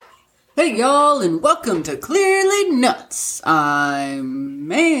Hey y'all, and welcome to Clearly Nuts. I'm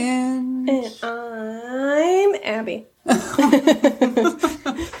Man. And I'm Abby.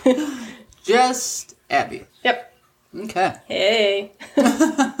 Just Abby. Yep. Okay. Hey.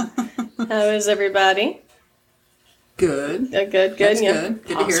 How is everybody? Good. Good. That's Yeah. good.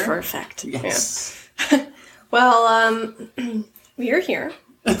 Good to hear. Perfect. Yes. Yeah. Well, we are here.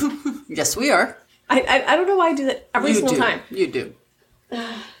 Yes, we are. I don't know why I do that every single time. You do.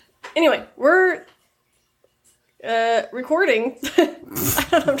 Anyway, we're recording.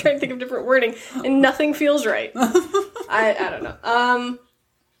 I'm trying to think of different wording, and nothing feels right. I don't know.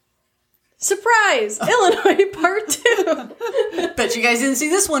 Surprise! Illinois Part 2! Bet you guys didn't see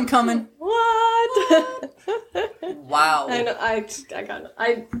this one coming. What? Wow. I know.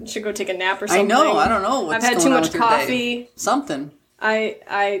 I should go take a nap or something. I know. I don't know. I've had too much coffee. Something.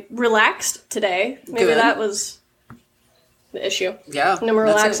 I relaxed today. Maybe Good. That was the issue. Yeah. No more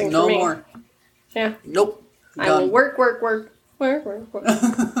relaxing no for me. No more. Yeah. Nope. I will work.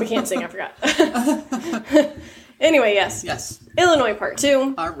 We can't sing. I forgot. Anyway, yes. Yes. Illinois Part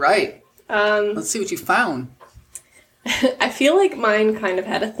 2. All right. Let's see what you found. I feel like mine kind of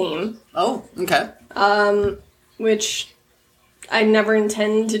had a theme. Oh, okay. Which I never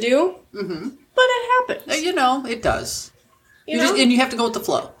intend to do. Mm-hmm. But it happens. You know, it does. You know? And you have to go with the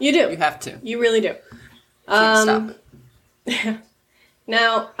flow. You do. You have to. You really do. Can't stop it.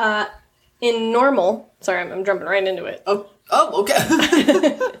 Now, in normal... Sorry, I'm jumping right into it. Oh, okay.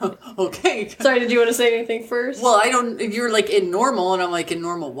 Okay. Sorry, did you want to say anything first? Well, you're like in normal, and I'm like, in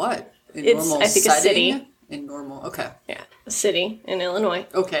normal what? In normal I think, setting? a city. In normal, okay. Yeah, a city in Illinois.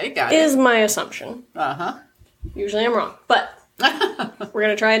 Okay, got Is my assumption. Uh-huh. Usually I'm wrong, but we're going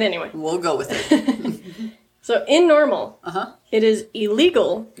to try it anyway. We'll go with it. So, in normal, Uh-huh. it is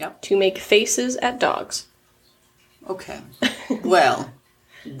illegal Yep. to make faces at dogs. Okay. Well,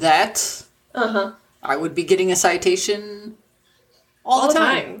 that... Uh-huh. I would be getting a citation all the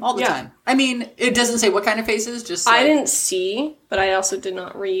time. All the time. I mean, it doesn't say what kind of faces, just like... I didn't see, but I also did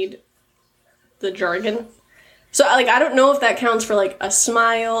not read the jargon. So, like, I don't know if that counts for, like, a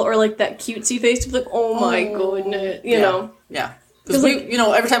smile or, like, that cutesy face to be like, oh my goodness, you know. Yeah. Because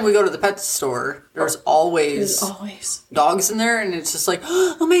every time we go to the pet store, there's always dogs in there, and it's just like,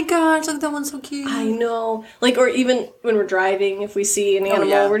 oh my gosh, look, that one's so cute. I know. Like, or even when we're driving, if we see an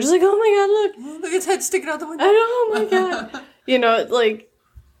animal, we're just like, oh my god, look. Look, its head sticking out the window. I know, oh my god. You know, like,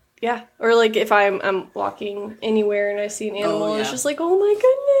 yeah. Or, like, if I'm walking anywhere and I see an animal, it's just like, oh my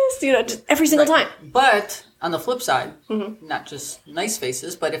goodness. You know, just every single time. But, on the flip side, not just nice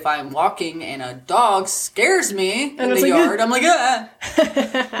faces, but if I'm walking and a dog scares me in the yard, I'm like, ah,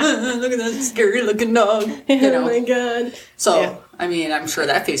 look at that scary looking dog. You know? Oh my god. So, I mean, I'm sure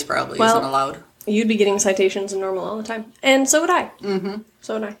that face probably isn't allowed. You'd be getting citations in normal all the time. And so would I. Mm-hmm.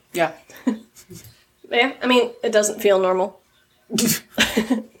 So would I. Yeah. Yeah, I mean, it doesn't feel normal.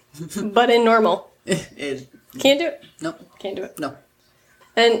 But in normal. Can't do it. Nope. Can't do it. No.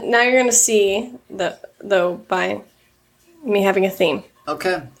 And now you're going to see, though, by me having a theme.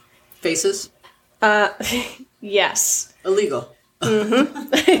 Okay. Faces? Yes. Illegal. Mm-hmm.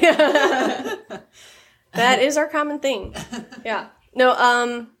 That is our common thing. Yeah.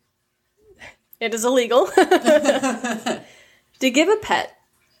 No, it is illegal to give a pet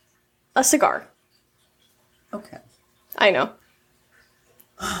a cigar. Okay. I know.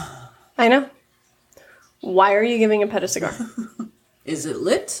 I know. Why are you giving a pet a cigar? Is it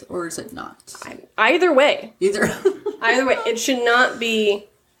lit or is it not? Either way. Either way. It should not be...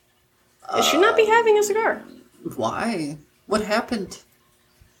 It should not be having a cigar. Why? What happened?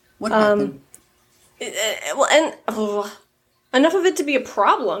 What happened? Enough of it to be a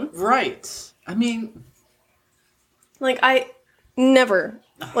problem. Right. I mean... Like, I never...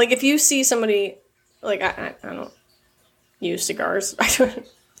 Like, if you see somebody... Like, I don't use cigars.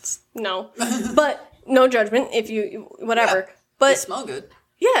 No. But, no judgment if you... Whatever. Yeah. But... They smell good.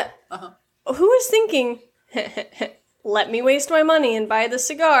 Yeah. Uh-huh. Who is thinking... Let me waste my money and buy the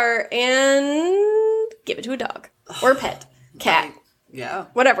cigar and give it to a dog. Or a pet. Cat. Yeah.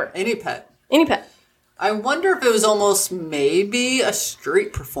 Whatever. Any pet. Any pet. I wonder if it was almost maybe a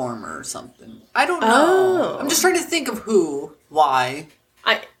street performer or something. I don't know. Oh. I'm just trying to think of who, why.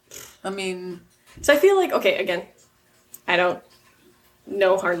 I mean... So I feel like, okay, again, I don't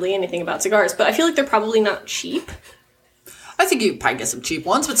know hardly anything about cigars, but I feel like they're probably not cheap. I think you probably get some cheap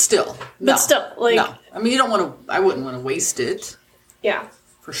ones, but still. No. But still, like... No. I mean, I wouldn't want to waste it. Yeah.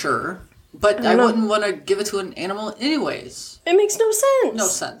 For sure. But I wouldn't want to give it to an animal anyways. It makes no sense. No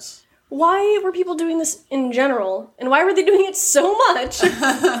sense. Why were people doing this in general? And why were they doing it so much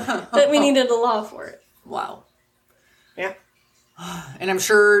that we needed a law for it? Wow. Yeah. And I'm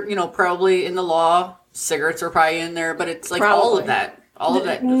sure, probably in the law, cigarettes are probably in there, but it's like all of that. All of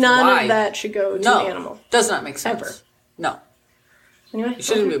that. None of that should go to an animal. Does not make sense. Ever. No. Anyway. You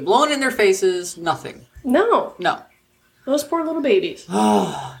shouldn't be blown in their faces. Nothing. No. No. Those poor little babies.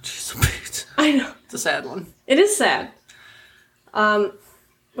 Oh, jeez. I know. It's a sad one. It is sad.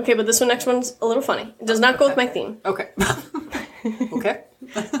 Okay, but this next one's a little funny. It does not go with my theme. Okay. Okay.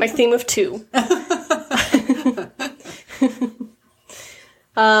 My theme of 2.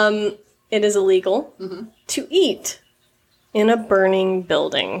 It is illegal to eat in a burning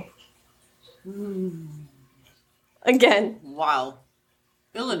building. Again. Wow.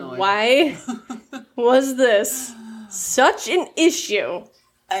 Illinois. Why was this such an issue?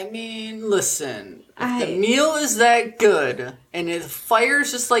 I mean, listen. If the meal is that good, and if the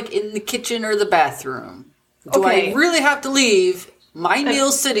fire's just like in the kitchen or the bathroom, do I really have to leave my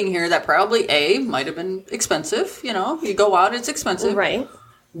meal sitting here that probably A, might have been expensive, you go out, it's expensive. Right.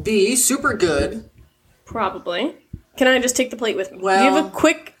 B, super good. Probably. Can I just take the plate with me? Well, do you have a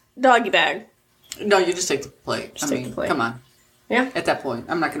quick doggy bag? No, you just take the plate. Take the plate. Come on. Yeah. At that point,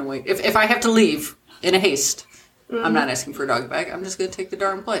 I'm not going to wait. If I have to leave in a haste, I'm not asking for a doggy bag. I'm just going to take the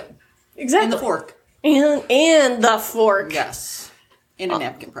darn plate. Exactly. And the fork. And the fork. Yes. And a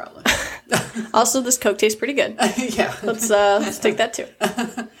napkin, probably. Also, this Coke tastes pretty good. Yeah. Let's take that too.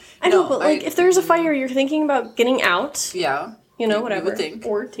 I know, but if there's a fire, you're thinking about getting out. Yeah. Whatever.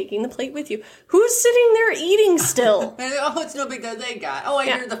 Or taking the plate with you. Who's sitting there eating still? It's no big deal. They got. I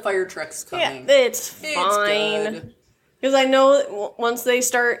hear the fire truck's coming. Yeah, it's fine. Because I know that once they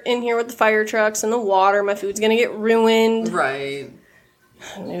start in here with the fire trucks and the water, my food's gonna get ruined. Right.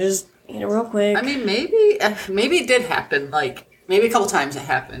 I just eat it real quick. I mean, maybe it did happen. Like maybe a couple times it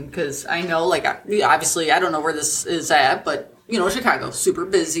happened. Because I know, obviously, I don't know where this is at, but Chicago, super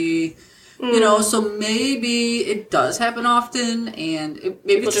busy. So maybe it does happen often, and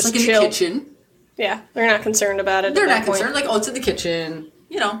maybe it's just like chill. In the kitchen. Yeah, they're not concerned about it. They're not concerned. Like, it's in the kitchen.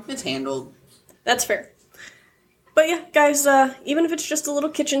 It's handled. That's fair. But yeah, guys, even if it's just a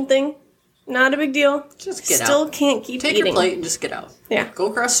little kitchen thing, not a big deal. Just get out. Still can't keep eating. Take your plate and just get out. Yeah. Go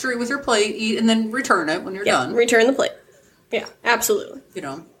across the street with your plate, eat, and then return it when you're done. Return the plate. Yeah, absolutely.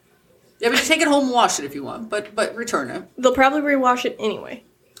 Yeah, but take it home and wash it if you want, but return it. They'll probably rewash it anyway.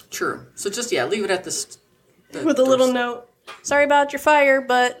 True. So just, leave it at this... With a little note. Sorry about your fire,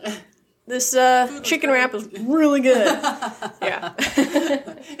 but this chicken wrap is really good. Yeah.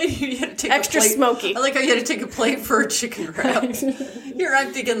 You had to take extra a plate. Smoky. I like how you had to take a plate for a chicken wrap. Here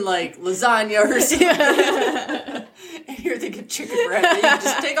I'm thinking like lasagna or something. Yeah. And you're thinking chicken wrap. And you can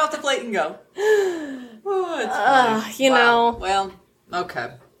just take off the plate and go. Oh, it's know. Well,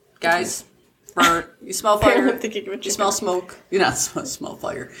 okay. Guys... You smell fire. You smell smoke. You not smell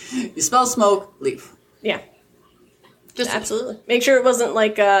fire. You smell smoke. Leave. Yeah. Just absolutely. Make sure it wasn't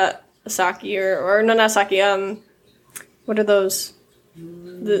like a sake or no, not sake. What are those?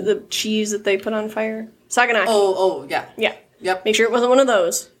 The cheese that they put on fire. Saganaki. Oh, yeah. Yeah. Yep. Make sure it wasn't one of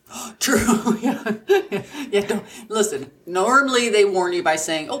those. True. Yeah. Yeah. Don't listen. Normally they warn you by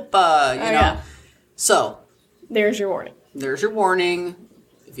saying, "Opa," you know. Yeah. So. There's your warning. There's your warning.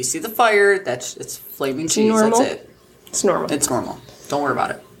 If you see the fire, it's flaming cheese. Normal. That's it. It's normal. It's normal. Don't worry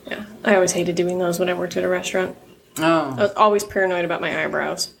about it. Yeah. I always hated doing those when I worked at a restaurant. Oh. I was always paranoid about my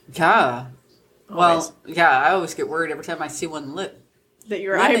eyebrows. Yeah. Well, yeah, I always get worried every time I see one lit. That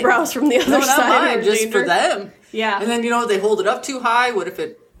your eyebrows from the other side not mine, just for them. Yeah. And then, they hold it up too high. What if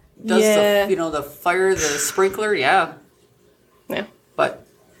it does the fire, the sprinkler? Yeah. Yeah. But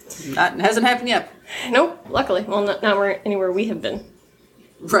it hasn't happened yet. Nope. Luckily. Well, not anywhere we have been.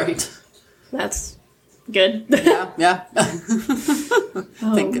 Right. That's good. Yeah.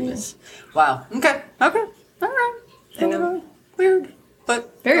 Thank goodness. Wow. Okay. All right. I know. Weird.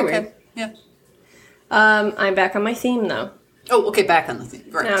 But very weird. Yeah. I'm back on my theme though. Oh, okay, back on the theme.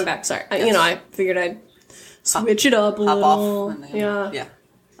 Right. Now I'm back. Sorry. Yes. I figured I'd switch it up a little. Off. And then,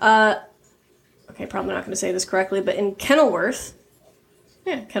 yeah. Okay, probably not going to say this correctly, but in Kenilworth.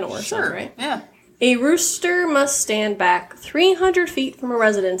 Yeah, Kenilworth sounds right. Yeah. A rooster must stand back 300 feet from a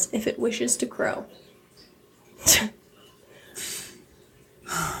residence if it wishes to crow.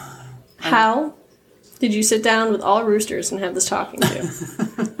 How did you sit down with all roosters and have this talking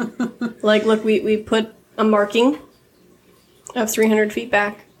to? Look, we put a marking of 300 feet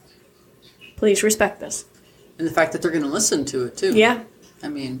back. Please respect this. And the fact that they're going to listen to it, too. Yeah. I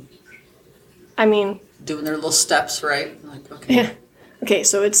mean... Doing their little steps, right? Like, okay. Yeah. Okay,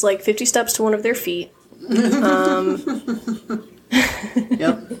 so it's 50 steps to one of their feet. Yep.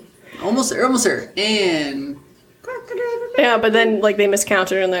 Almost there. And... Yeah, but then, they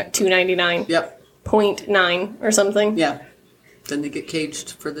miscounted on that 299. Yep. 0.9 or something. Yeah. Then they get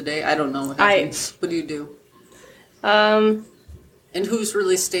caged for the day. I don't know what happens. What do you do? And who's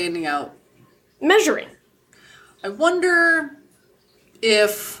really standing out? Measuring. I wonder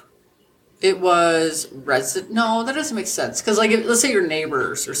if it was resident. No, that doesn't make sense. Because, like, let's say your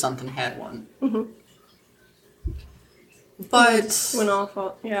neighbors or something had one. Mm-hmm. But went off.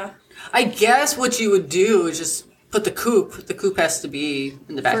 Yeah. I guess what you would do is just put the coop. The coop has to be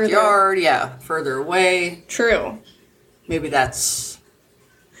in the backyard. Further away. True. Maybe that's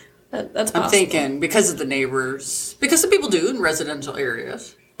possible. I'm thinking because of the neighbors. Because some people do in residential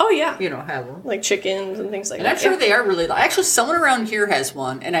areas. Oh, yeah. Have them. Like chickens and things like and that. I'm sure they are really... Actually, someone around here has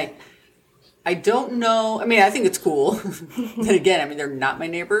one, and I don't know... I mean, I think it's cool. Then again, they're not my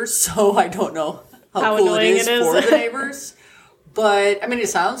neighbors, so I don't know how cool it is for the neighbors. But, it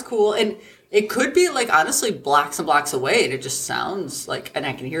sounds cool, and it could be, like, honestly, blocks and blocks away, and it just sounds like... And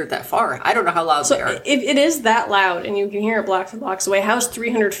I can hear it that far. I don't know how loud they are. If it is that loud, and you can hear it blocks and blocks away, how's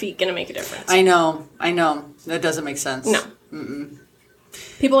 300 feet going to make a difference? I know. That doesn't make sense. No. Mm-mm.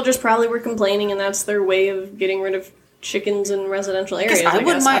 People just probably were complaining, and that's their way of getting rid of chickens in residential areas. I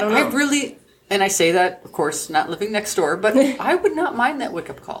wouldn't mind. I really, and I say that, of course, not living next door, but I would not mind that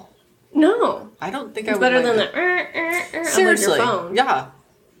wake-up call. No, I don't think I would. Better mind than that. Seriously, your phone. Yeah,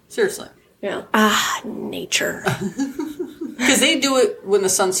 seriously. Yeah. Nature. Because they do it when the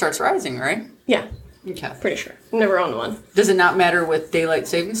sun starts rising, right? Yeah. Okay. Pretty sure. Never owned one. Does it not matter with daylight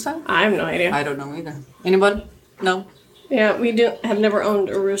savings time? I have no idea. I don't know either. Anyone? No. Yeah, we have never owned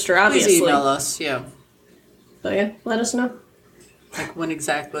a rooster, obviously. Please email us, yeah. But yeah, let us know. Like when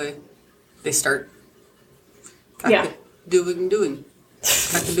exactly they start doing.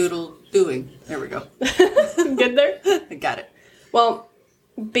 Cock-a-doodle doing. There we go. Good there? I got it. Well,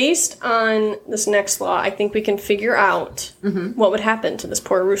 based on this next law, I think we can figure out what would happen to this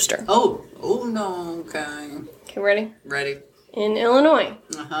poor rooster. Oh no, okay. Okay, ready? Ready. In Illinois,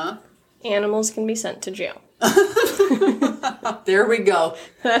 animals can be sent to jail. There we go.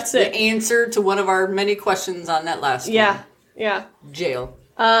 That's it. The answer to one of our many questions on that last one. Yeah. Jail.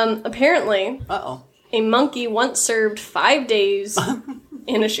 Apparently, a monkey once served 5 days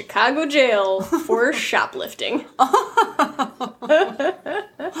in a Chicago jail for shoplifting.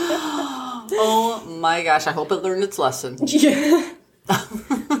 Oh my gosh, I hope it learned its lesson. Yeah.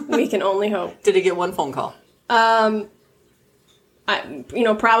 We can only hope. Did it get one phone call?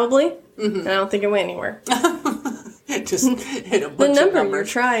 Probably. Mm-hmm. I don't think it went anywhere. It just hit a bunch The of number you're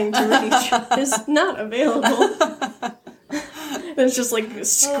trying to reach is not available. It's just like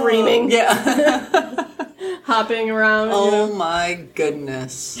screaming. Hopping around. Oh my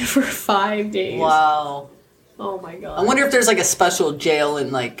goodness. For 5 days. Wow. Oh my god. I wonder if there's like a special jail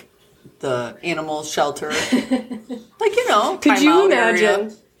in like the animal shelter. Could you imagine? Area.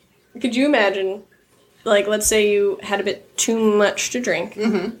 Could you imagine? Like, let's say you had a bit too much to drink,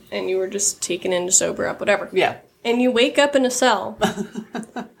 and you were just taken in to sober up, whatever. Yeah. And you wake up in a cell,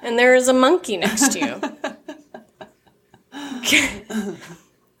 and there is a monkey next to you.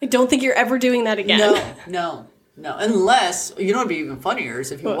 I don't think you're ever doing that again. No. Unless, you know what would be even funnier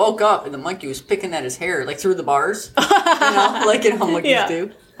is if you woke up and the monkey was picking at his hair, like through the bars. Like how monkeys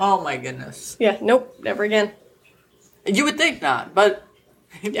do. Oh my goodness. Yeah, nope, never again. You would think not, but...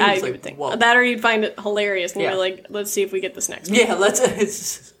 I would think. Whoa. That or you'd find it hilarious and you'd be like, let's see if we get this next one. Yeah,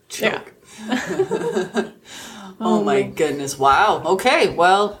 it's a joke. Yeah. Oh my goodness. Wow. Okay,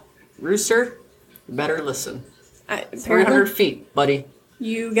 well, rooster, you better listen. 300 feet, buddy.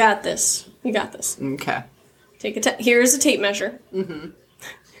 You got this. Okay. Here's a tape measure.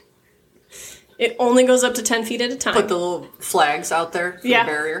 It only goes up to 10 feet at a time. Put the little flags out there for the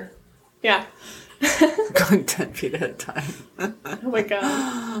barrier. Yeah. Going 10 feet at a time. Oh my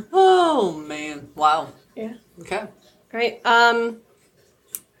god. Oh man. Wow. Yeah. Okay. All right.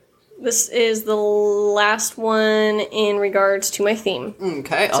 This is the last one in regards to my theme.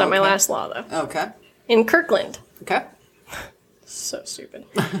 Okay. It's not my last law though. Okay. In Kirkland. Okay. So stupid.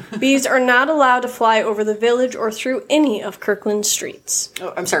 Bees are not allowed to fly over the village or through any of Kirkland's streets.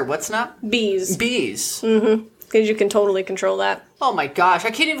 Oh, I'm sorry, what's not? Bees. Mm-hmm. Because you can totally control that. Oh my gosh,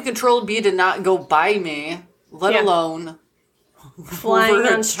 I can't even control a bee to not go by me, let alone flying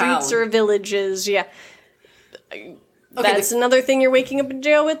on streets or villages. Yeah. That's another thing you're waking up in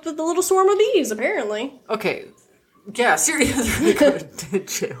jail with a little swarm of bees, apparently. Okay. Yeah, seriously, go to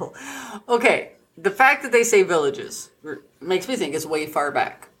jail. Okay, the fact that they say villages makes me think it's way far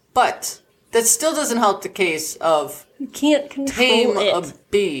back. But that still doesn't help the case of... You can't control a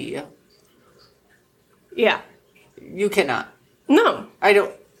bee. Yeah. You cannot. No. I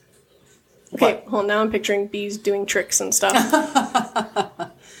don't... Okay, hold on, now I'm picturing bees doing tricks and stuff.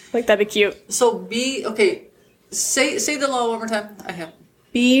 Like, that'd be cute. So Say the law one more time. I have.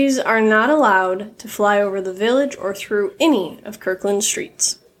 Bees are not allowed to fly over the village or through any of Kirkland's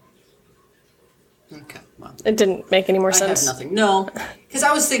streets. Okay, well. It didn't make any more sense. I have nothing. No. Because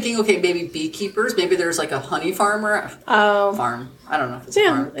I was thinking, okay, maybe beekeepers. Maybe there's like a honey farmer. Oh. Farm. I don't know if it's a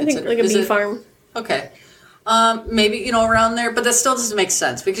farm. I think like a bee farm. Okay. Maybe, around there. But that still doesn't make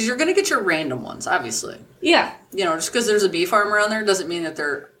sense. Because you're going to get your random ones, obviously. Yeah. Just because there's a bee farm around there doesn't mean that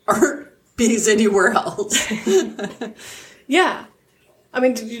there aren't bees anywhere else. Yeah. I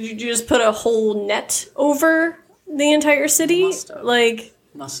mean, did you just put a whole net over the entire city? Must have.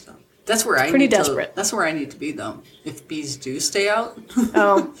 Must have. That's where pretty desperate. That's where I need to be, though. If bees do stay out.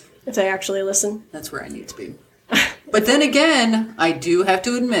 Oh, if they actually listen. That's where I need to be. But then again, I do have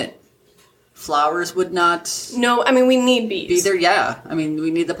to admit, flowers would not... No, I mean, we need bees. Be there, yeah. I mean,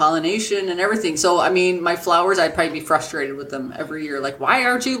 we need the pollination and everything. So, I mean, my flowers, I'd probably be frustrated with them every year. Like, why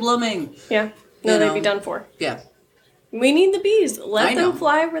aren't you blooming? Yeah. No, they'd be done for. Yeah. We need the bees. Let them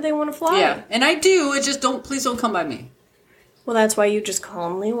fly where they want to fly. Yeah, and I do. It's just please don't come by me. Well, that's why you just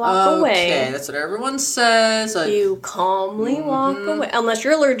calmly walk away. Okay, that's what everyone says. You calmly walk away. Unless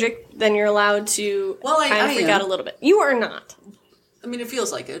you're allergic, then you're allowed to kind of freak out a little bit. You are not. I mean, it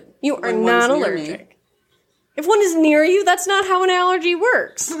feels like it. You are not allergic. If one is near you, that's not how an allergy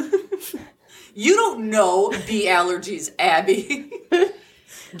works. You don't know bee allergies, Abby.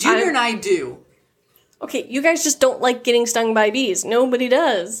 Junior and I do. Okay, you guys just don't like getting stung by bees. Nobody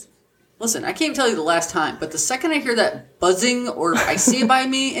does. Listen, I can't tell you the last time, but the second I hear that buzzing or I see it by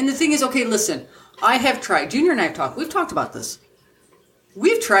me, and the thing is, okay, listen, I have tried. Junior and I have we've talked about this.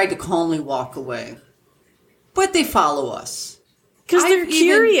 We've tried to calmly walk away, but they follow us. Because they're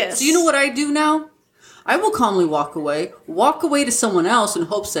curious. So you know what I do now? I will calmly walk away to someone else in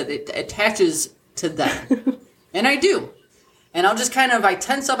hopes that it attaches to them. And I do. And I'll just I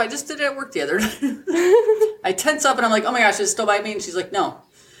tense up. I just did it at work the other day. I tense up and I'm like, oh my gosh, it's still by me? And she's like, no.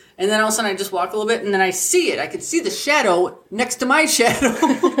 And then all of a sudden I just walk a little bit and then I see it. I can see the shadow next to my shadow.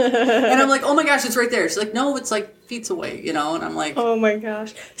 And I'm like, oh my gosh, it's right there. She's like, no, it's like feet away, and I'm like. Oh my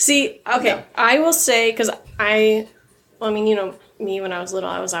gosh. See, okay, yeah. I will say, because me when I was little,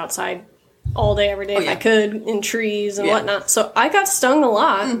 I was outside all day, every day if I could, in trees and whatnot. So I got stung a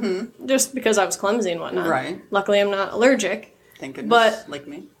lot just because I was clumsy and whatnot. Right. Luckily, I'm not allergic. Thank goodness. But like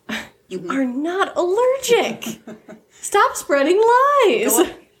me. You are not allergic. Stop spreading lies.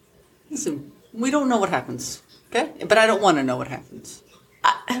 Listen, we don't know what happens, okay? But I don't want to know what happens.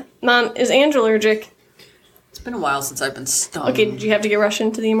 Mom, is Ange allergic? It's been a while since I've been stung. Okay, did you have to get rushed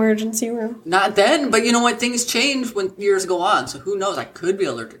into the emergency room? Not then, but you know what? Things change when years go on, so who knows? I could be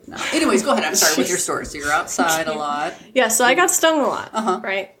allergic now. Anyways, go ahead. I'm sorry with your story. So you're outside a lot. Yeah, so I got stung a lot,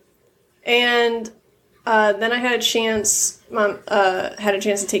 right? And then I had a chance... Mom had a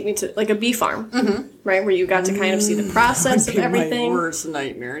chance to take me to like a bee farm, right, where you got to kind of see the process of everything. My worst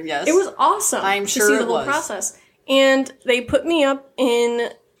nightmare. Yes, it was awesome. I'm sure to see the whole process. And they put me up in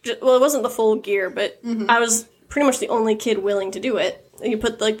it wasn't the full gear, but I was pretty much the only kid willing to do it. You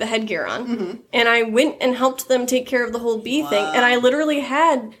put the headgear on, and I went and helped them take care of the whole bee thing. And I literally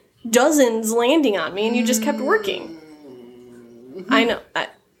had dozens landing on me, and you just kept working. I know.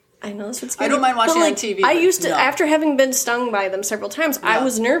 I know this would scare I don't mind watching on TV. I used to, after having been stung by them several times, I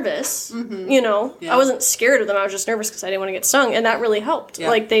was nervous. I wasn't scared of them. I was just nervous because I didn't want to get stung, and that really helped.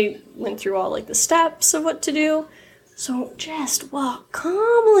 Yeah. They went through all the steps of what to do. So just walk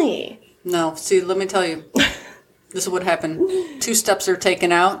calmly. No, see, let me tell you. This is what happened. 2 steps are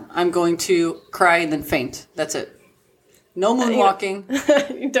taken out. I'm going to cry and then faint. That's it. No moonwalking.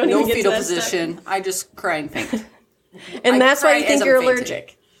 No fetal position. Step. I just cry and faint. And that's why you think you're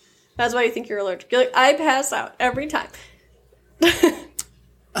allergic. That's why you think you're allergic. You're like, I pass out every time.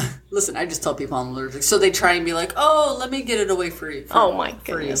 Listen, I just tell people I'm allergic. So they try and be like, oh, let me get it away for you. Oh my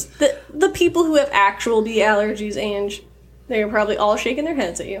goodness. The people who have actual bee allergies, Ange, they're probably all shaking their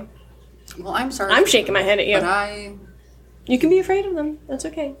heads at you. Well, I'm sorry. I'm shaking my head at you. But You can be afraid of them. That's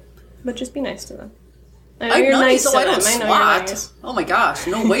okay. But just be nice to them. I know you're nice so to I don't them. swat. Nice. Oh my gosh,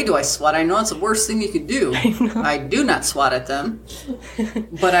 no way do I swat. I know it's the worst thing you could do. I do not swat at them.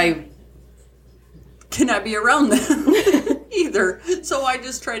 But I cannot be around them either. So I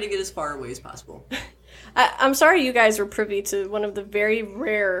just try to get as far away as possible. I'm sorry you guys were privy to one of the very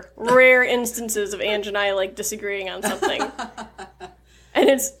rare instances of Ange and I disagreeing on something. And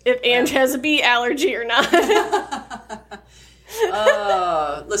it's if Ange has a bee allergy or not.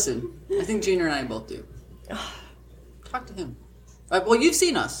 Listen, I think Junior and I both do. Talk to him. Well, you've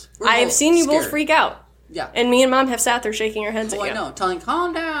seen us. I have seen you both freak out. Yeah. And me and Mom have sat there shaking our heads at you. I know. Telling,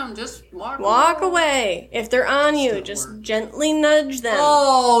 calm down. Just walk away. If they're on you, just gently nudge them.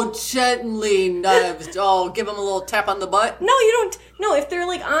 Oh, gently nudge. Oh, give them a little tap on the butt. No, you don't. No, if they're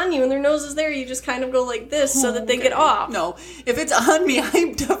like on you and their nose is there, you just kind of go like this so that they get off. No, if it's on me,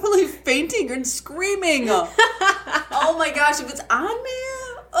 I'm definitely fainting and screaming. Oh my gosh, if it's on me,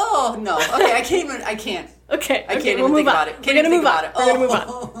 oh no. Okay, I can't. Okay, I can't even think about it. We're gonna move on. We're gonna move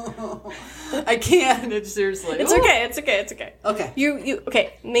on. I can't. It's seriously. It's okay. It's okay. It's okay. Okay. You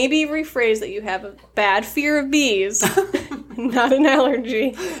okay? Maybe rephrase that you have a bad fear of bees, not an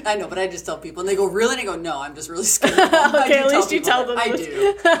allergy. I know, but I just tell people, and they go, "Really?" And I go, "No, I'm just really scared." Okay, at least you tell them. I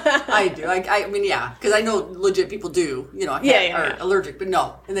do. I do. I mean, yeah, because I know legit people do. You know, are allergic, but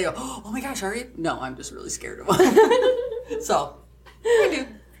no. And they go, "Oh my gosh, are you?" No, I'm just really scared of them. So I do.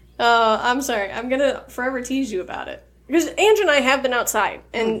 I'm sorry. I'm gonna forever tease you about it. Because Ange and I have been outside,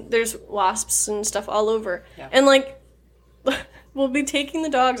 and there's wasps and stuff all over. Yeah. And, like, we'll be taking the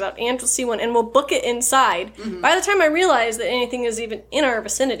dogs out. Ange will see one, and we'll book it inside. Mm-hmm. By the time I realize that anything is even in our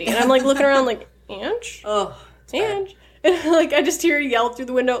vicinity, and I'm, like, looking around like, Ange? Oh, Ange? And, like, I just hear her yell through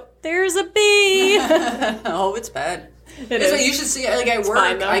the window, there's a bee! Oh, it's bad. It is. What you should see. Like, at work,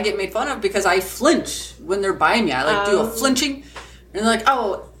 I get made fun of because I flinch when they're by me. I, like, do a flinching, and they're like,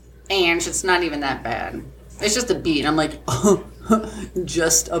 oh, Ange, it's not even that bad. It's just a bee. And I'm like, oh,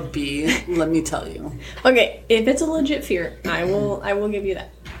 just a bee, let me tell you. Okay, if it's a legit fear, I will give you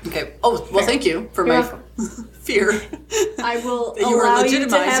that. Okay. Oh, well, thank you for my fear. I will that you allow are you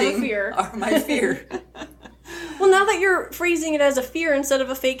to have a fear. My fear. Well, now that you're phrasing it as a fear instead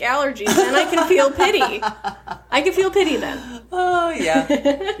of a fake allergy, then I can feel pity. I can feel pity then. Oh, yeah.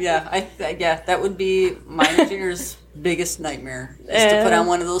 Yeah, that would be mine and Junior's biggest nightmare, is to put on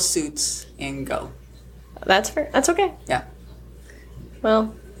one of those suits and go. That's fair. That's okay. Yeah.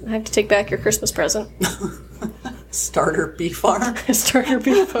 Well, I have to take back your Christmas present. Starter bee farm. Starter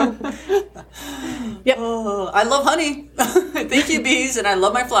bee farm. Yep. Oh, I love honey. Thank you, bees, and I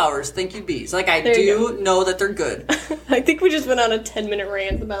love my flowers. Thank you, bees. Like, I do know that they're good. I think we just went on a 10-minute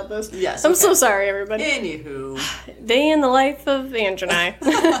rant about this. Yes. I'm so sorry, everybody. Anywho. Day in the life of Ange and I.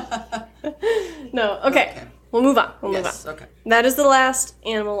 No, okay. We'll move on. We'll move on. Okay. That is the last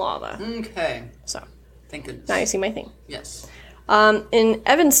animal law, though. Okay. So. Thank goodness. Now you see my thing. Yes. In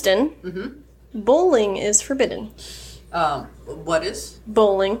Evanston, bowling is forbidden. What is?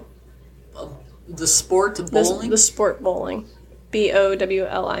 Bowling. The sport bowling? The sport bowling.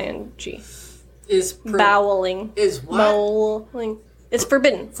 Bowling. Is bowling. Is what? Bowling. It's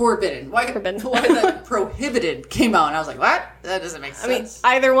forbidden. Forbidden. Why did that prohibited came out? And I was like, what? That doesn't make sense.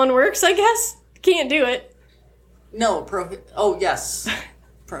 I mean, either one works, I guess. Can't do it. No, oh, yes.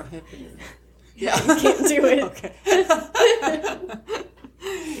 Prohibited. Yeah. Can't do it. Okay.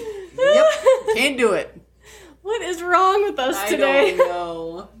 Yep. Can't do it. What is wrong with us today? I don't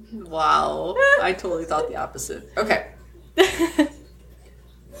know. Wow. I totally thought the opposite. Okay.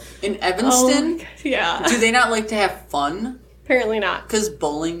 In Evanston? Yeah. Do they not like to have fun? Apparently not. Because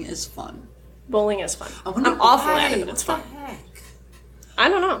bowling is fun. Bowling is fun. I'm awful at it, but it's fun. I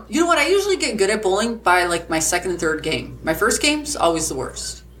don't know. You know what? I usually get good at bowling by like my second and third game. My first game's always the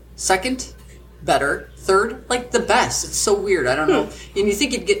worst. Second, better. Third, like the best. It's so weird. I don't know. And you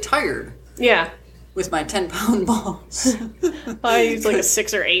think you'd get tired. Yeah. With my 10-pound balls. I use like a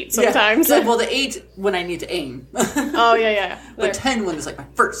 6 or 8 sometimes. Yeah. Well, the 8 when I need to aim. Oh, yeah. But 10 when it's like my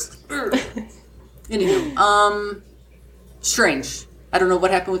first. Anywho, strange. I don't know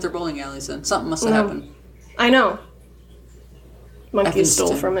what happened with their bowling alleys then. Something must have happened. I know. Monkeys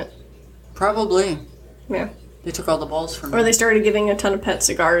stole from it. Probably. Yeah. They took all the balls from it. Or they started giving a ton of pet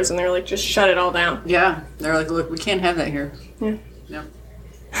cigars and they're like, just shut it all down. Yeah. They're like, look, we can't have that here. Yeah. Yeah.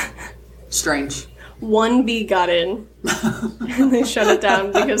 Strange. One bee got in and they shut it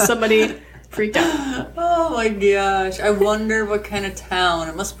down because somebody freaked out. Oh my gosh. I wonder what kind of town.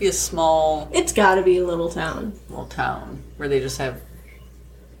 It must be a small... It's gotta be a little town. Little town where they just have...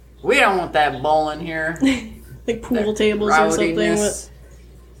 We don't want that bowling here. Like pool tables or something.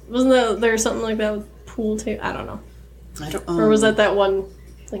 Wasn't there something like that with pool table? I don't know. I don't know. Or was that one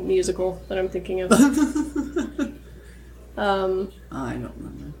like musical that I'm thinking of? I don't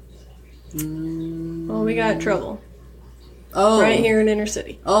remember. Well, we got trouble. Oh. Right here in Inner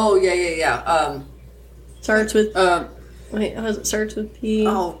City. Oh, yeah. Starts with... Wait, how does it start with P?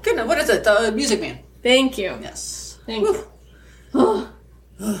 Oh, goodness. What is it? The Music Man. Thank you. Yes. Thank you.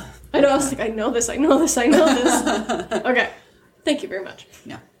 I know. I was like, I know this. Okay. Thank you very much.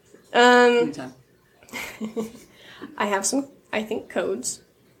 Yeah. Anytime. I have some, I think, codes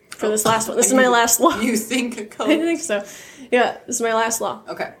for this last one. This is my last law. You think a code? I think so. Yeah, this is my last law.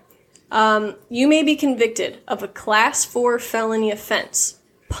 Okay. You may be convicted of a Class 4 felony offense,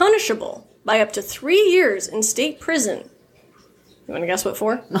 punishable by up to 3 years in state prison. You want to guess what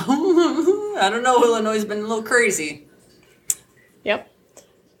for? I don't know. Illinois has been a little crazy. Yep.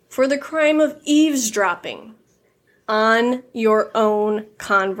 For the crime of eavesdropping on your own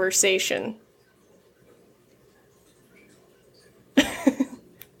conversation.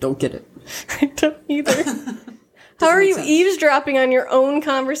 Don't get it. I don't either. How are you eavesdropping on your own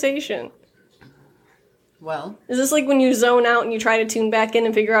conversation? Well. Is this like when you zone out and you try to tune back in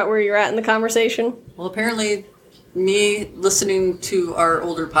and figure out where you're at in the conversation? Well, apparently me listening to our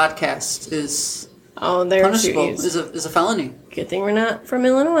older podcast is punishable, is a felony. Good thing we're not from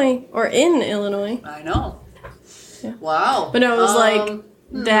Illinois, or in Illinois. I know. Yeah. Wow. But no, it was like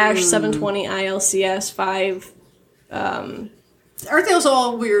dash 720 ILCS 5. Aren't those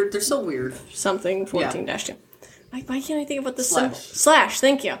all weird? They're so weird. Something 14-2. Why can't I think of what the Slash. Slash,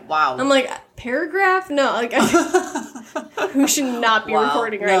 thank you. Wow. I'm like, paragraph? No, like, we should not be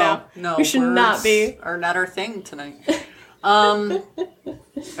recording right now. No, we should not be. Are not our thing tonight.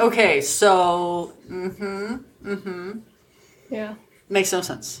 Okay, so, Yeah. Makes no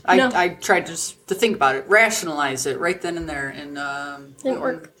sense. No. I tried just to think about it, rationalize it right then and there, and didn't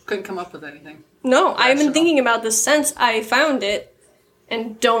work. Couldn't come up with anything. No, I've been thinking about this since I found it,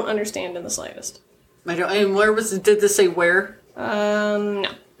 and don't understand in the slightest. I don't. And where was it? Did this say where?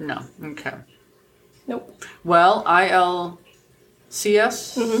 No. No. Okay. Nope. Well, ILCS.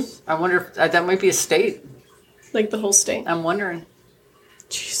 I wonder if that might be a state. Like the whole state. I'm wondering.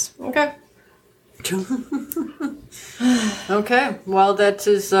 Jeez. Okay. Okay. Well, that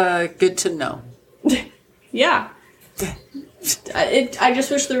is good to know. Yeah. I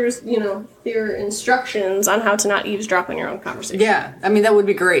just wish there was, there were instructions on how to not eavesdrop on your own conversation. Yeah. I mean, that would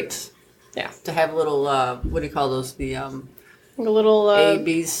be great. Yeah. To have a little, what do you call those? The, a little, A,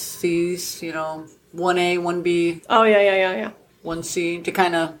 B, C's, 1A, 1B. Oh, yeah. 1C, to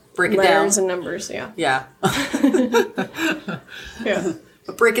kind of break it Letters down. Letters and numbers, yeah. Yeah. Yeah.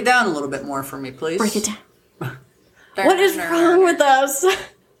 But break it down a little bit more for me, please. Break it down. What is wrong with us?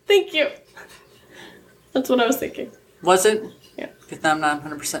 Thank you. That's what I was thinking. Was it? Yeah. Because I'm not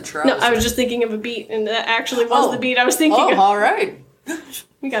 100% sure. No, I was just thinking of a beat, and that actually was the beat I was thinking of. All right.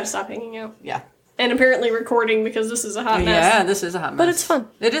 We gotta stop hanging out. Yeah. And apparently recording because this is a hot mess. Yeah, this is a hot mess. But it's fun.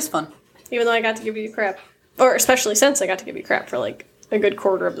 It is fun. Even though I got to give you crap. Or especially since I got to give you crap for like a good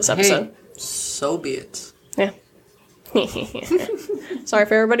quarter of this episode. Hey, so be it. Yeah. Sorry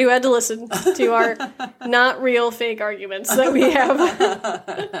for everybody who had to listen to our not real fake arguments that we have.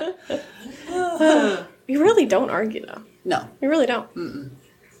 We really don't argue though. No. We really don't. Mm-mm.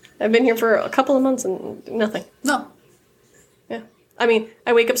 I've been here for a couple of months and nothing. No. Yeah. I mean,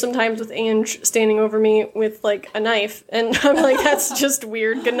 I wake up sometimes with Ange standing over me with like a knife and I'm like, that's just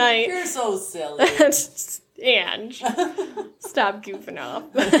weird. Good night. You're so silly. Ange. Stop goofing up.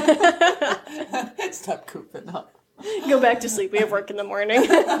 Stop goofing up. Go back to sleep. We have work in the morning.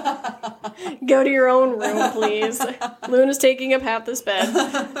 Go to your own room, please. Luna's taking up half this bed.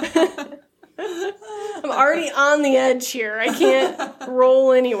 I'm already on the edge here. I can't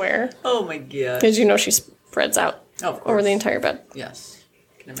roll anywhere. Oh my god. Because she spreads out over the entire bed. Yes.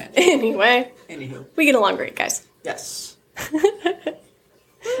 I can imagine. Anyway. Anywho. We get along great, guys. Yes.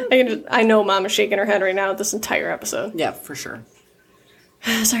 I know Mom is shaking her head right now at this entire episode. Yeah, for sure.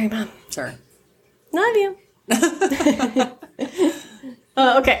 Sorry, Mom. Sorry. Love you.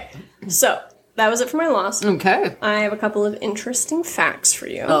 Okay, so that was it for my loss. Okay. I have a couple of interesting facts for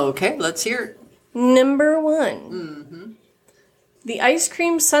you. Okay, let's hear it. Number 1. The ice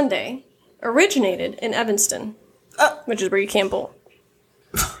cream sundae originated in Evanston, which is where you can't bowl.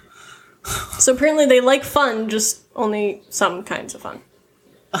 So apparently they like fun, just only some kinds of fun.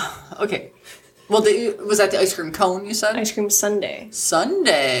 Okay. Well, was that the ice cream cone you said? Ice cream sundae.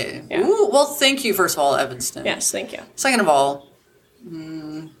 Sundae. Yeah. Ooh, well, thank you, first of all, Evanston. Yes, thank you. Second of all...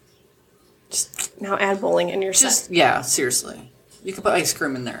 Just now add bowling in your set. Yeah, seriously. You could put ice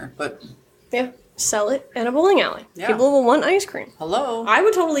cream in there, but... Yeah, sell it at a bowling alley. Yeah. People will want ice cream. Hello. I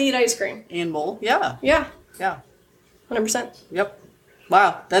would totally eat ice cream. And bowl. Yeah. Yeah. Yeah. 100%. Yep.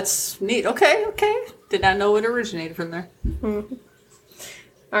 Wow, that's neat. Okay. Did not know it originated from there. Mm-hmm.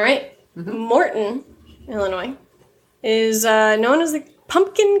 All right. Mm-hmm. Morton, Illinois, is known as the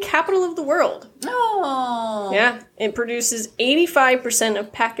pumpkin capital of the world. Oh. Yeah. It produces 85%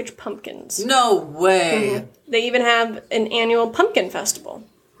 of packaged pumpkins. No way. Mm-hmm. They even have an annual pumpkin festival.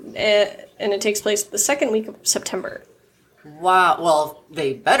 And it takes place the second week of September. Wow. Well,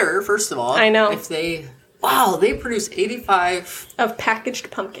 they better, first of all. I know. If they... Wow, they produce 85... Of packaged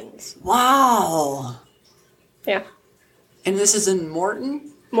pumpkins. Wow. Yeah. And this is in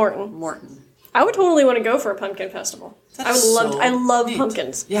Morton? Morton. I would totally want to go for a pumpkin festival. I love neat.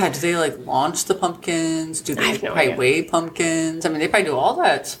 Pumpkins. Yeah, do they like launch the pumpkins? Do they idea. weigh pumpkins? I mean, they probably do all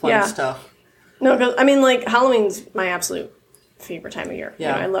that fun stuff. No, because I mean, like Halloween's my absolute favorite time of year.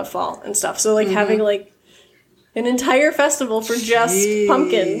 Yeah, I love fall and stuff. So like having like an entire festival for just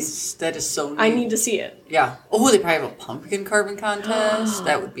pumpkins. That is so neat. I need to see it. Yeah. Oh, they probably have a pumpkin carving contest.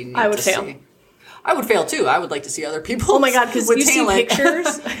 That would be neat. I would fail. See. I would fail too. I would like to see other people. Oh my god, because you see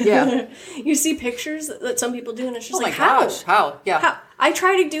pictures. Yeah. You see pictures that some people do, and it's just how? Yeah. How? I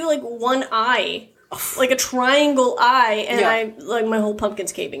try to do like one eye, like a triangle eye, and I like my whole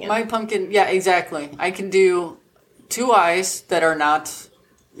pumpkin's caving in. My pumpkin, yeah, exactly. I can do 2 eyes that are not,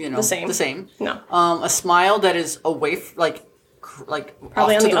 the same. No. A smile that is away,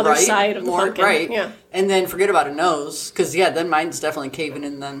 probably on the other side of the pumpkin. Right. Yeah. And then forget about a nose, because then mine's definitely caving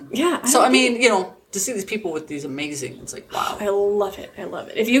in then. Yeah. So, I mean, to see these people with these amazing, it's like, wow. I love it.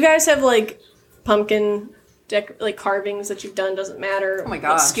 If you guys have, like, pumpkin, carvings that you've done, doesn't matter. Oh my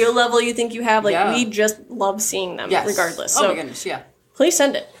gosh. What skill level you think you have, we just love seeing them regardless. Oh so my goodness, yeah. Please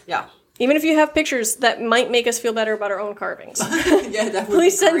send it. Yeah. Even if you have pictures that might make us feel better about our own carvings. Yeah, that would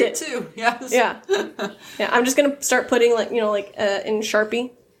Please be send great it too. Yes. Yeah. Yeah, I'm just going to start putting, in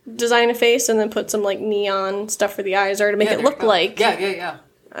Sharpie, design a face, and then put some, neon stuff for the eyes to make it look like... Yeah.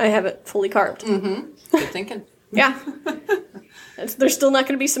 I have it fully carved. Mm-hmm. Good thinking. Yeah. They're still not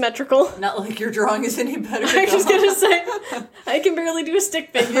going to be symmetrical. Not like your drawing is any better. I was just going to say, I can barely do a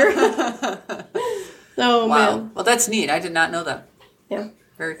stick figure. Oh, wow. man. Well, that's neat. I did not know that. Yeah.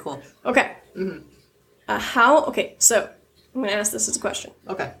 Very cool. Okay. Mm-hmm. So I'm going to ask this as a question.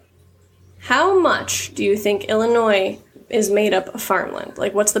 Okay. How much do you think Illinois is made up of farmland?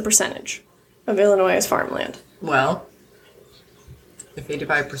 What's the percentage of Illinois as farmland? Well, if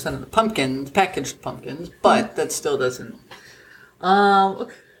 85% of the packaged pumpkins, but that still doesn't.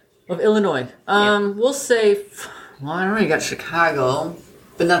 Of Illinois. We'll say, I don't know, you got Chicago,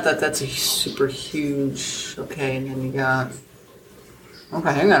 but not that that's a super huge, okay, and then you got,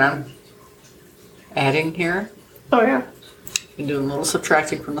 okay, hang on, I'm adding here. Oh, yeah. You're doing a little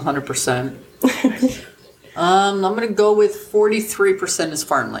subtracting from the 100%. I'm going to go with 43% is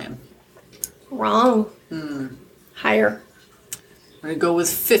farmland. Wrong. Higher. I'm going to go with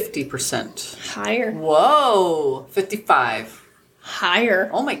 50%. Higher. Whoa. 55. Higher.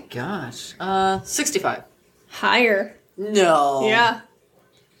 Oh my gosh. 65. Higher. No. Yeah.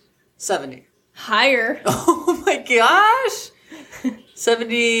 70. Higher. Oh my gosh.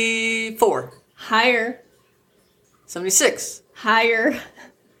 74. Higher. 76. Higher.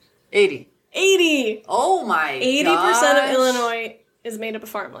 80. 80. Oh my 80% of Illinois is made up of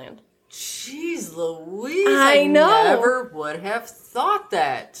farmland. Jeez Louise. I know. Never would have thought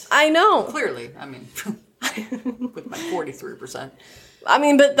that. I know. Clearly. I mean, with my 43%. I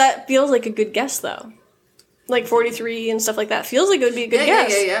mean, but that feels like a good guess, though. 43 and stuff like that. Feels like it would be a good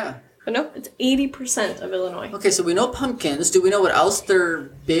guess. Yeah. But no, it's 80% of Illinois. Okay, so we know pumpkins. Do we know what else they're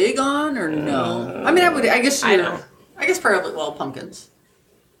big on, or no? I mean, I guess probably, pumpkins.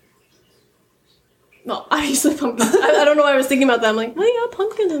 Well, obviously pumpkins. I don't know why I was thinking about that. I'm like, oh yeah,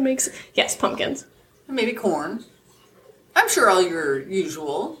 pumpkins makes... Yes, pumpkins. And maybe corn. I'm sure all your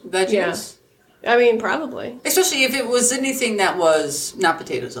usual veggies. Yeah. I mean, probably. Especially if it was anything that was not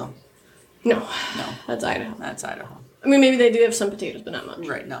potatoes, though. No. That's Idaho. I mean, maybe they do have some potatoes, but not much.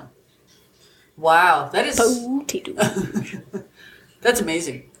 Right, no. Wow, that is... Potato. That's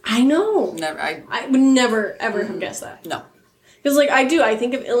amazing. I know. I would never, ever have guessed that. No. Because, I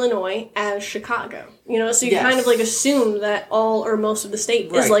think of Illinois as Chicago. So you kind of, assume that all or most of the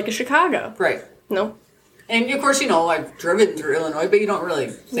state is like a Chicago. Right. No. And, of course, I've driven through Illinois, but you don't really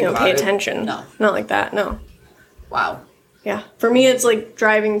think about it. Pay attention. No. Not like that, no. Wow. Yeah. For me, it's like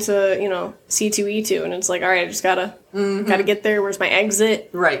driving to, C2E2, and it's like, all right, I just gotta get there. Where's my exit?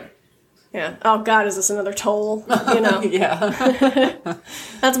 Right. Yeah. Oh, God, is this another toll? Yeah.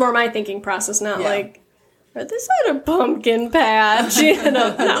 That's more my thinking process, not are this at a pumpkin patch?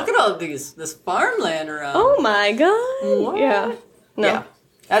 No. Look at all this farmland around. Oh, my God. What? Yeah. No. Yeah.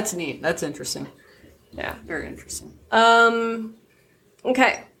 That's neat. That's interesting. Yeah. Very interesting.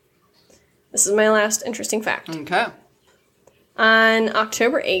 Okay. This is my last interesting fact. Okay. On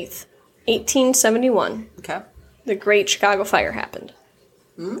October 8th, 1871, the Great Chicago Fire happened.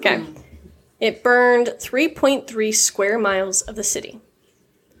 Okay. It burned 3.3 square miles of the city.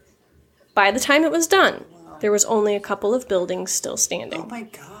 By the time it was done, there was only a couple of buildings still standing. Oh my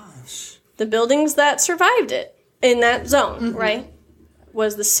gosh. The buildings that survived it in that zone, right,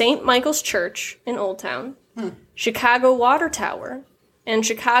 was the St. Michael's Church in Old Town, Chicago Water Tower, and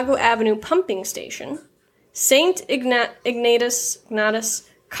Chicago Avenue Pumping Station, St. Ignatius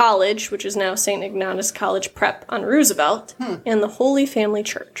College, which is now St. Ignatius College Prep on Roosevelt, and the Holy Family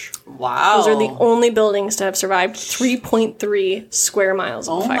Church. Wow. Those are the only buildings to have survived 3.3 square miles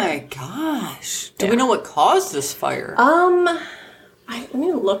of fire. Oh my gosh. Do we know what caused this fire? Let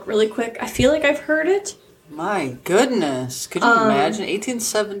me look really quick. I feel like I've heard it. My goodness. Could you imagine?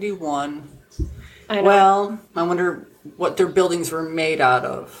 1871. I know. Well, I wonder what their buildings were made out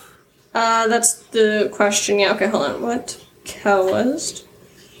of. That's the question. Yeah, okay, hold on. What caused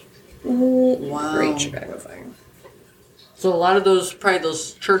Great Chicago Fire? So a lot of those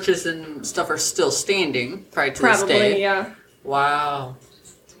churches and stuff are still standing, probably to this day. Probably, yeah. Wow.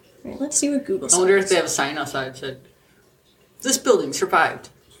 Right, let's see what Google says. I wonder if they have a sign outside that said, "This building survived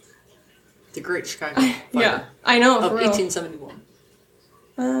the Great Chicago Fire." Yeah, I know. Of for real.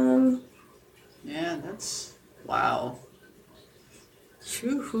 1871. Yeah, that's... Wow.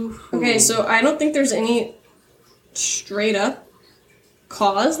 Okay, so I don't think there's any straight up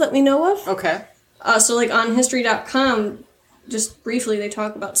cause that we know of. Okay. So like on history.com, just briefly, they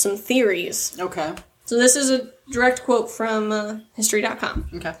talk about some theories. Okay. So this is a direct quote from history.com.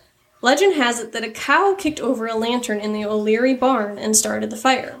 Okay. Legend has it that a cow kicked over a lantern in the O'Leary barn and started the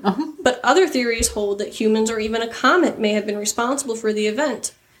fire. But other theories hold that humans or even a comet may have been responsible for the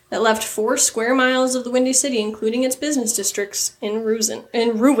event that left 4 square miles of the Windy City, including its business districts, in ruin.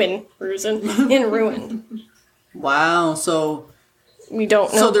 Wow, so... We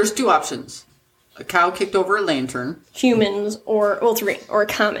don't know. So there's 2 options. A cow kicked over a lantern. Humans, or 3, or a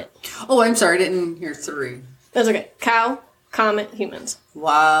comet. Oh, I'm sorry, I didn't hear 3. That's okay. Cow, comet, humans.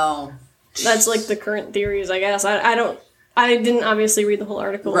 Wow. That's like the current theories, I guess. I didn't obviously read the whole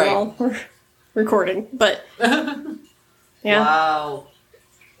article while we're recording, but yeah. Wow.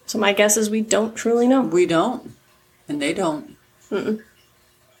 So my guess is we don't truly know. We don't. And they don't.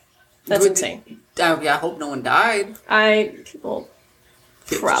 That's insane. I hope no one died. People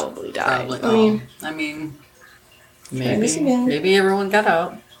probably died. Probably. I mean, maybe everyone got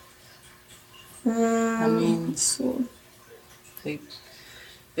out. I mean, you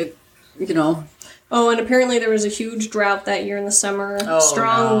know. Oh, and apparently there was a huge drought that year in the summer.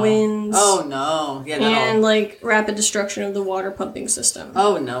 Strong winds. Oh, no. Yeah, and, rapid destruction of the water pumping system.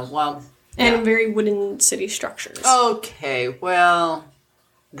 Oh, no. Well. And very wooden city structures. Okay, well.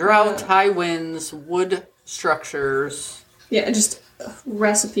 Drought, high winds, wood structures. Yeah, just a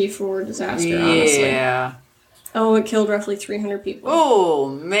recipe for disaster, honestly. Yeah. Oh, it killed roughly 300 people. Oh,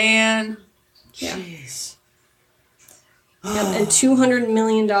 man. Yeah. Jeez. And $200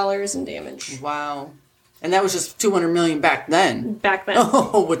 million in damage. Wow. And that was just $200 million back then. Back then.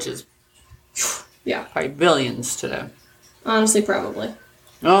 Oh, which is yeah, probably billions today. Honestly, probably.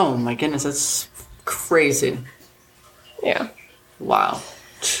 Oh my goodness, that's crazy. Yeah. Wow.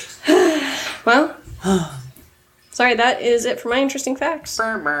 Well, sorry, that is it for my interesting facts.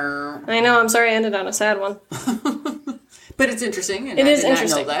 I know, I'm sorry I ended on a sad one. But it's interesting, and it I is did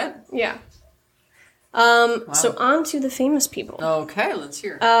interesting. not know that. Yeah. Wow. So on to the famous people. Okay, let's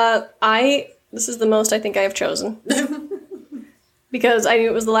hear. This is the most I think I have chosen. Because I knew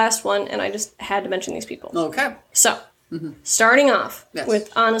it was the last one, and I just had to mention these people. Okay. So, starting off with,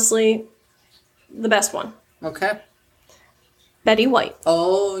 honestly, the best one. Okay. Betty White.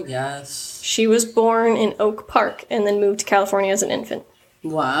 Oh, yes. She was born in Oak Park and then moved to California as an infant.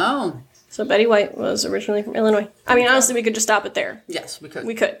 Wow. So Betty White was originally from Illinois. I mean, honestly, we could just stop it there. Yes, we could.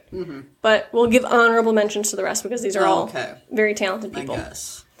 We could. Mm-hmm. But we'll give honorable mentions to the rest because these are all very talented people. I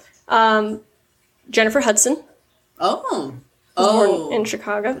guess. Jennifer Hudson. Oh. Was born in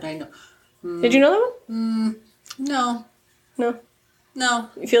Chicago. But I know. Did you know that one? No. No? No.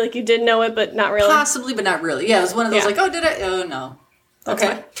 You feel like you did know it, but not really? Possibly, but not really. Yeah, it was one of those oh, did I? Oh, no. That's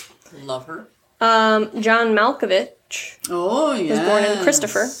okay. Love her. John Malkovich. Oh, yeah. Was born in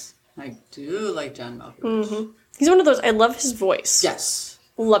Christopher. I do like John Malkovich. Mm-hmm. He's one of those, I love his voice. Yes.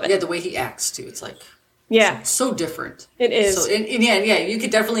 Love it. Yeah, the way he acts, too. It's like... Yeah. So different. It is. So, and yeah, you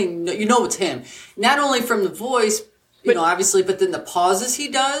could definitely... You know it's him. Not only from the voice... You know, obviously, but then the pauses he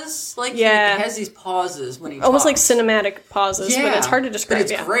does, like, he has these pauses when he almost talks. like cinematic pauses, but it's hard to describe.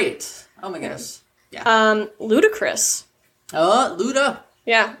 But it's great. Oh my goodness. Yeah. Ludacris. Oh, Luda.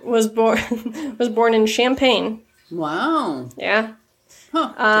 Yeah, was born in Champaign. Wow. Yeah. Huh.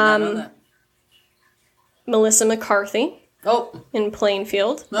 Did not know that. Melissa McCarthy. Oh. In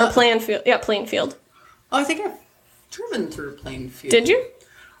Plainfield. Or Plainfield. Yeah, Plainfield. Oh, I think I've driven through Plainfield. Did you?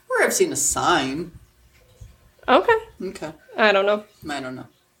 Or I've seen a sign. Okay. Okay. I don't know. I don't know.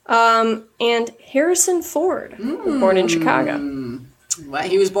 And Harrison Ford, born in Chicago. Wow,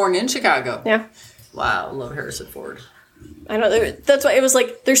 he was born in Chicago. Yeah. Wow, love Harrison Ford. I know, that's why it was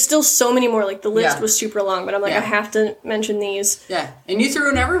like, there's still so many more, like the list was super long, but I'm like, I have to mention these. Yeah, and you threw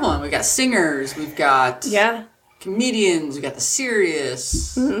in everyone. We got singers, we've got comedians, we got the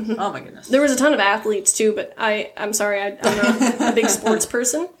serious. Mm-hmm. Oh my goodness. There was a ton of athletes too, but I'm sorry, I'm not a big sports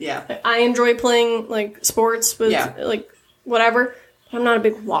person. Yeah. I enjoy playing like sports with like whatever. I'm not a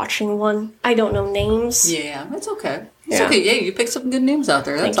big watching one. I don't know names. Yeah, that's okay. It's okay. Yeah, you picked some good names out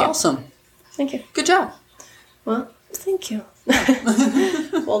there. That's awesome. Thank you. Good job. Well, thank you.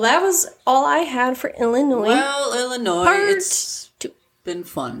 Well, that was all I had for Illinois. Well, Illinois, it's been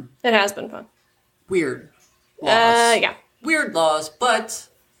fun. It has been fun. Weird laws. Yeah. Weird laws, but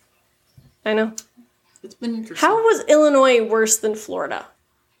I know. It's been interesting. How was Illinois worse than Florida?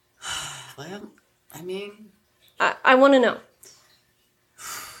 Well, I mean... I want to know.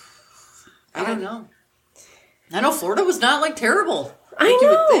 I don't know. I know Florida was not, like, terrible. I know. You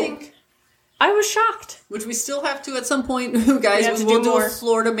would think. I was shocked. Which we still have to at some point, guys. We will do a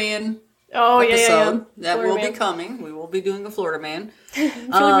Florida Man episode. That will be coming. We will be doing a Florida Man. I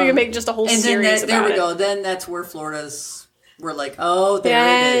feel like we can make just a whole series about it. There we go. Then that's where we're like, oh,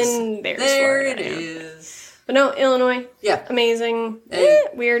 there it is. There it is. But no, Illinois. Yeah. Amazing.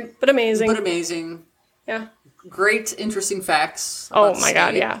 Weird, but amazing. Yeah. Great, interesting facts. Oh my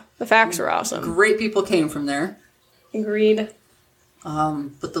god, yeah. The facts are awesome. Great people came from there. Agreed.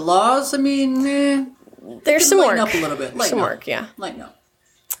 But the laws, I mean, there's some work. Lighten up a little bit. Some work, yeah. Lighten up.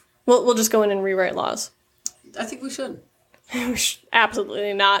 We'll just go in and rewrite laws. I think we should.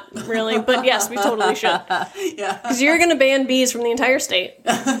 Absolutely not, really. But yes, we totally should. Yeah. Because you're going to ban bees from the entire state.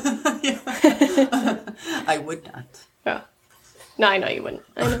 I would not. Yeah. No, I know you wouldn't.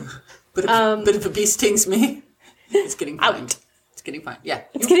 I know. But if a bee stings me, it's getting fined. It's getting fined. Yeah.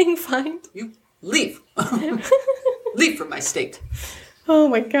 It's getting fined? You leave. Leave from my state. Oh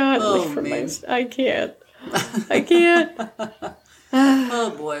my god. Leave from my state. I can't. Oh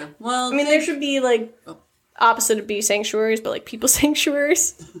boy. Well, I mean, there should be like opposite of bee sanctuaries, but like people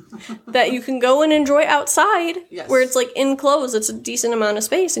sanctuaries that you can go and enjoy outside, where it's like enclosed. It's a decent amount of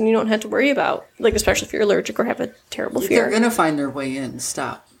space, and you don't have to worry about, like, especially if you're allergic or have a terrible fear. They're gonna find their way in.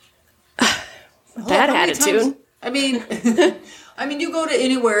 Stop. That attitude. I mean, you go to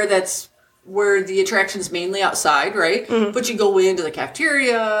anywhere that's where the attraction's mainly outside, right? Mm-hmm. But you go into the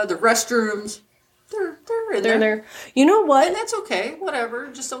cafeteria, the restrooms. They're in there. You know what? And that's okay. Whatever.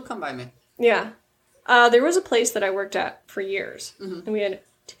 Just don't come by me. Yeah. There was a place that I worked at for years, and we had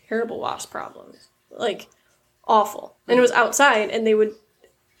terrible wasp problems. Like, awful. And it was outside, and they would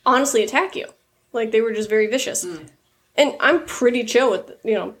honestly attack you. Like, they were just very vicious. And I'm pretty chill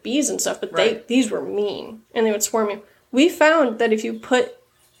with, bees and stuff, but these were mean, and they would swarm you. We found that if you put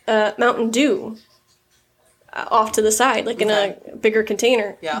Mountain Dew off to the side, like in a bigger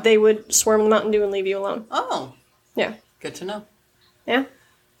container, they would swarm the Mountain Dew and leave you alone. Oh. Yeah. Good to know. Yeah.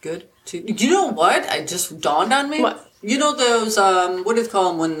 Good. You know what? It just dawned on me. What? You know those, what do they call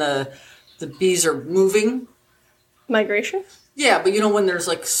them when the bees are moving? Migration? Yeah, but when there's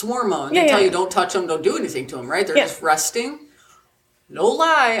like swarm mode, they tell you don't touch them, don't do anything to them, right? They're just resting. No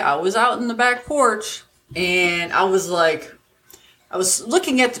lie, I was out in the back porch, and I was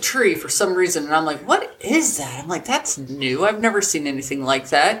looking at the tree for some reason, and I'm like, what is that? I'm like, that's new. I've never seen anything like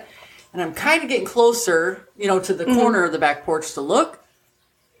that. And I'm kind of getting closer, to the corner of the back porch to look.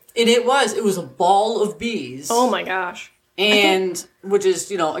 And it was a ball of bees. Oh my gosh. And, which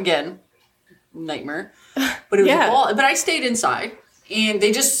is, again, nightmare. But it was a ball. But I stayed inside, and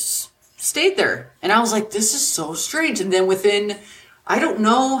they just stayed there. And I was like, this is so strange. And then within, I don't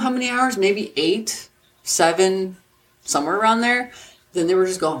know how many hours, maybe 8, 7, somewhere around there, then they were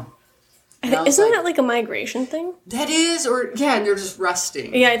just gone. Isn't that like a migration thing? That is, and they're just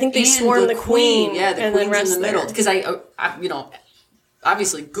resting. Yeah, I think they swarm the queen. Yeah, the queen's in the middle. Because I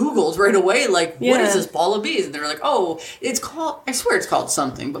obviously Googled right away, like, what is this ball of bees? And they're like, oh, I swear it's called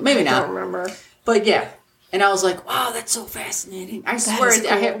something, but maybe not. I don't remember. But yeah. And I was like, wow, that's so fascinating. I swear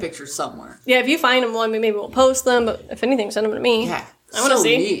I have pictures somewhere. Yeah, if you find them, maybe we'll post them, but if anything, send them to me. Yeah. I want to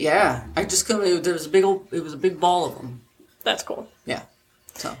see. Neat, yeah. I just couldn't, it was a big ball of them. That's cool. Yeah.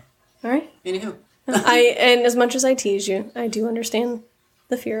 So. All right. Anywho. And as much as I tease you, I do understand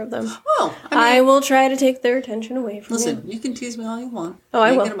the fear of them. Well, I will try to take their attention away from you. Listen, you can tease me all you want. Oh,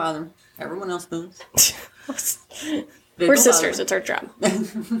 I will. Ain't gonna bother them. Everyone else moves. We're sisters. It's our job.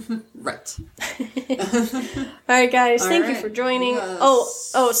 Right. All right, guys. Thank you for joining.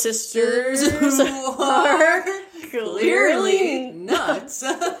 Yes. Oh, sisters who are clearly nuts.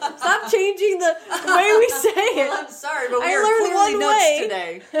 Stop changing the way we say it. I'm sorry, but we are clearly nuts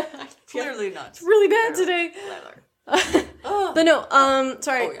today. Clearly nuts. It's really bad today. But no,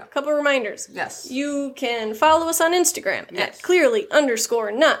 sorry, a couple reminders. Yes. You can follow us on Instagram at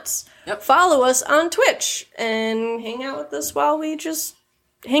clearly_nuts. Yep. Follow us on Twitch and hang out with us while we just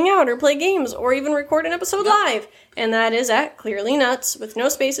hang out or play games or even record an episode live. And that is at clearlynuts with no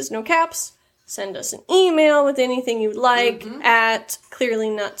spaces, no caps. Send us an email with anything you'd like at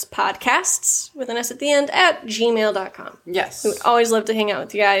clearlynutspodcasts with an S at the end at gmail.com. Yes. We would always love to hang out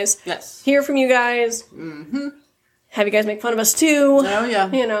with you guys. Yes. Hear from you guys. Mm-hmm. Have you guys make fun of us too. Oh,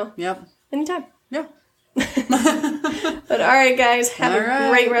 yeah. You know. Yep. Anytime. Yeah. But alright, guys. Have a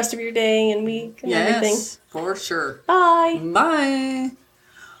great rest of your day and week and everything. Yes, for sure. Bye. Bye.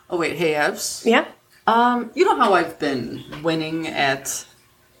 Oh, wait. Hey, Abs. Yeah? You know how I've been winning at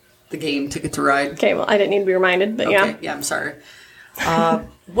the game Ticket to Ride? Okay, well, I didn't need to be reminded, but yeah. Yeah, I'm sorry.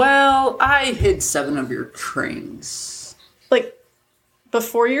 Well, I hid 7 of your trains. Like,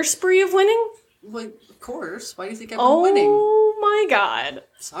 before your spree of winning? Well, of course. Why do you think I've been winning? Oh my god.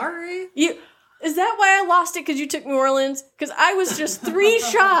 Sorry. Is that why I lost it because you took New Orleans? Because I was just 3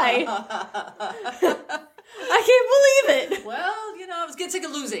 shy. I can't believe it. Well, I was getting sick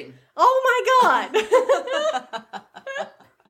of losing. Oh my god.